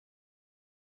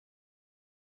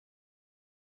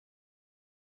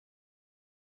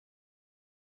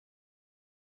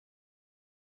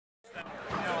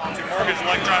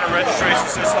on a registration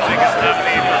system, they can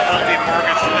nominate for Healthy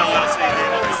Mortgage LLC.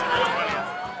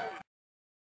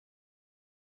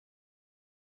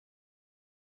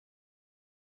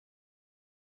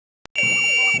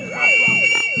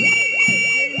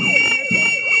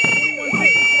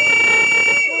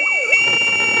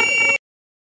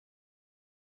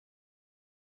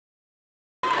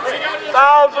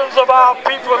 Thousands of our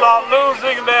people are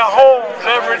losing their homes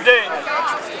every day.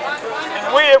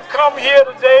 And we have come here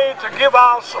today to give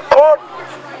our support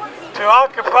to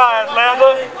Occupy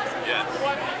Atlanta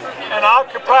and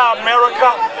Occupy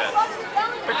America,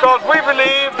 because we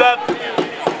believe that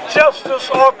justice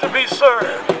ought to be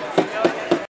served.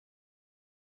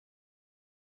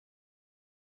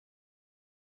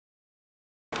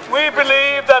 We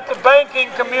believe that the banking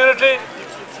community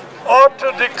ought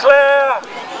to declare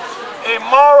a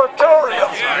moratorium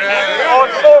on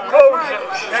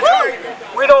foreclosures.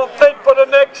 We don't think for the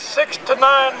next 6 to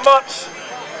 9 months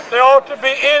there ought to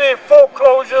be any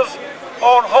foreclosures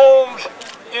on homes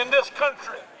in this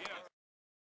country.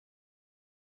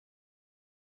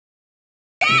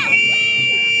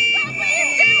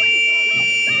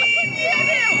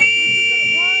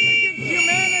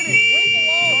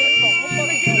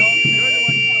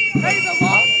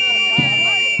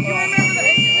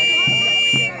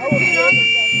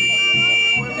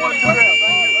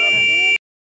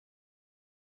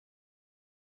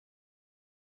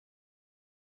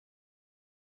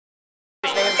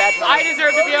 I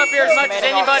deserve to be up here as much as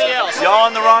anybody else. Y'all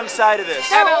on the wrong side of this.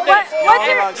 How about this?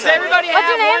 Does everybody have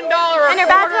 $1 or a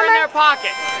quarter in their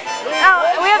pocket?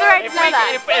 Oh, we have the right to know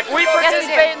that. If we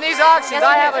participate in these auctions,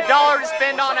 I have $1 to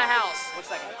spend on a house.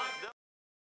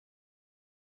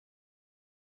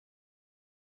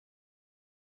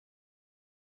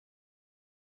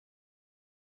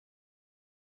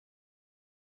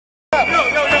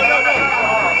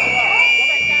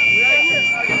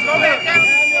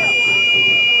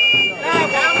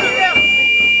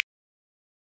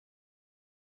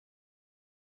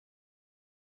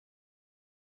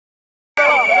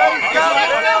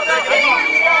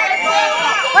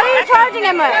 What are you charging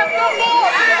him with?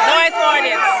 Noise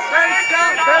ordinance.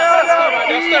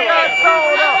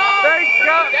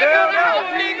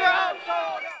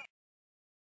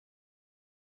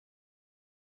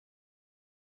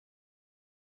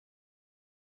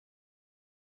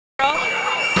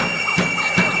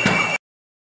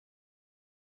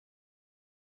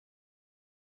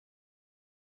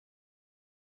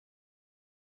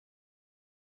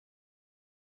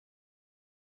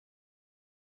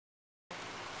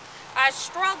 Our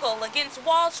struggle against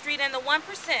Wall Street and the 1%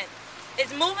 is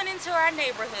moving into our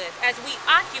neighborhoods as we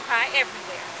occupy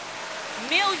everywhere.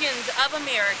 Millions of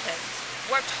Americans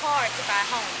worked hard to buy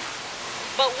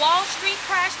homes, but Wall Street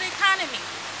crashed the economy,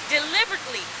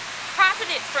 deliberately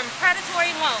profited from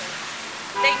predatory loans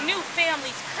they knew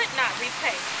families could not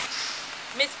repay.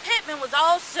 Ms. Pittman was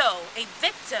also a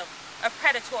victim of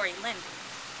predatory lending.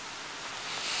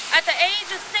 At the age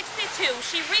of 62,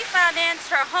 she refinanced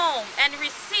her home and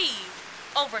received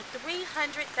over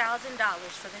 $300,000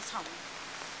 for this home.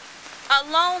 A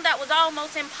loan that was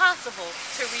almost impossible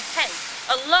to repay.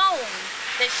 A loan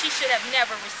that she should have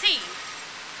never received.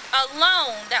 A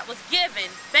loan that was given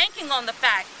banking on the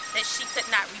fact that she could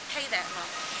not repay that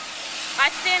loan.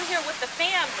 I stand here with the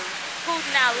family who's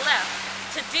now left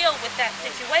to deal with that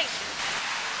situation.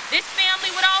 This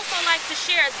family would also like to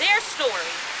share their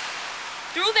story.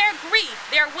 Through their grief,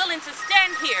 they're willing to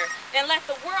stand here and let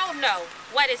the world know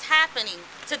what is happening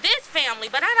to this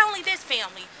family, but not only this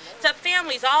family, to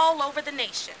families all over the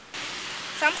nation.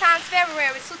 Sometime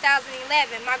February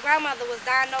 2011, my grandmother was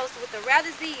diagnosed with a rare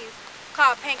disease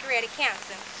called pancreatic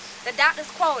cancer. The doctors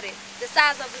quoted the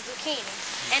size of a zucchini,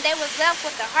 and they was left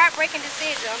with the heartbreaking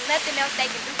decision of nothing else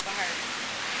they can do for her.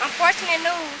 Unfortunate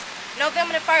news,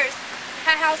 November the 1st,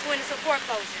 her house went into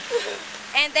foreclosure.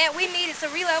 And that we needed to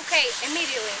relocate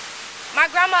immediately. My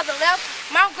grandmother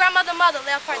mother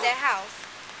left her that house.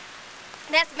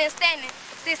 That's been standing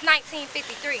since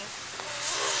 1953.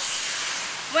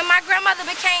 When my grandmother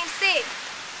became sick,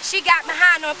 she got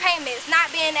behind on payments, not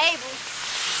being able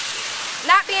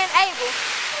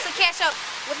to catch up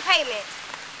with payments.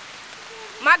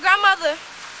 My grandmother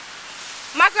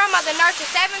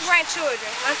nurtured 7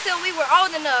 grandchildren until we were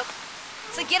old enough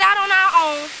to get out on our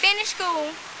own, finish school,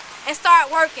 and start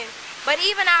working. But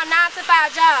even our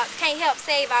 9-to-5 jobs can't help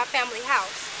save our family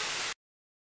house.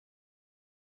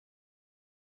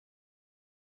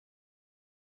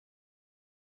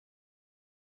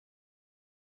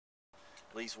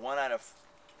 At least 1 out of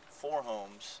 4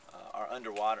 homes are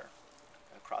underwater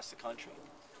across the country.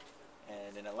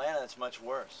 And in Atlanta, it's much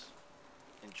worse.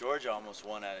 In Georgia, almost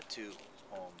 1 out of 2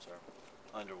 homes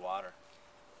are underwater.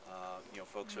 You know,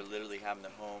 folks are literally having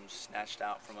their homes snatched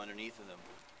out from underneath of them.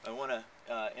 I want to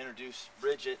introduce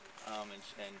Bridget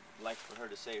and like for her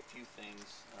to say a few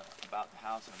things about the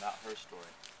house and about her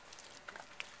story.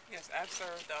 Yes, I've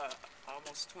served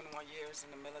almost 21 years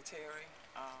in the military.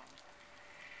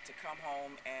 To come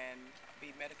home and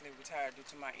be medically retired due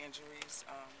to my injuries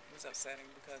was upsetting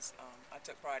because I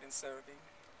took pride in serving.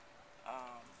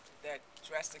 That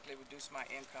drastically reduced my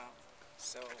income,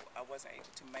 so I wasn't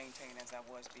able to maintain as I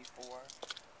was before.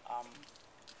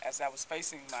 As I was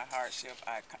facing my hardship,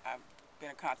 I've been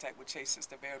in contact with Chase since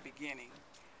the very beginning,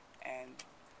 and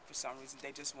for some reason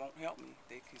they just won't help me.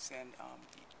 They keep saying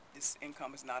this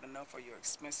income is not enough, or your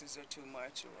expenses are too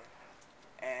much,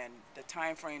 and the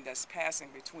time frame that's passing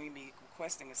between me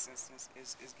requesting assistance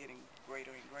is getting greater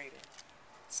and greater.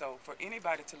 So for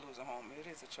anybody to lose a home, it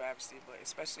is a travesty, but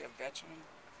especially a veteran,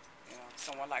 you know,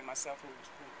 someone like myself who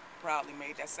proudly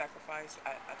made that sacrifice,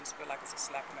 I just feel like it's a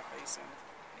slap in the face, and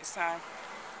it's time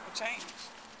for change.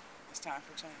 It's time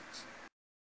for change.